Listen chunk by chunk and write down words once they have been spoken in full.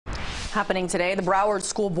Happening today, the Broward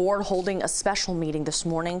School Board holding a special meeting this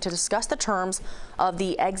morning to discuss the terms of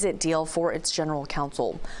the exit deal for its general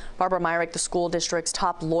counsel. Barbara Myrick, the school district's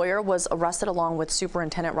top lawyer, was arrested along with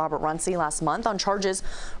Superintendent Robert Runcie last month on charges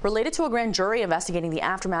related to a grand jury investigating the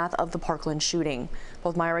aftermath of the Parkland shooting.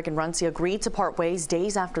 Both Myrick and Runcie agreed to part ways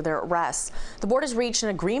days after their arrests. The board has reached an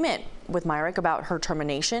agreement with Myrick about her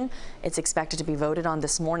termination. It's expected to be voted on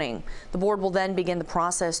this morning. The board will then begin the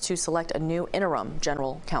process to select a new interim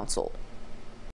general counsel.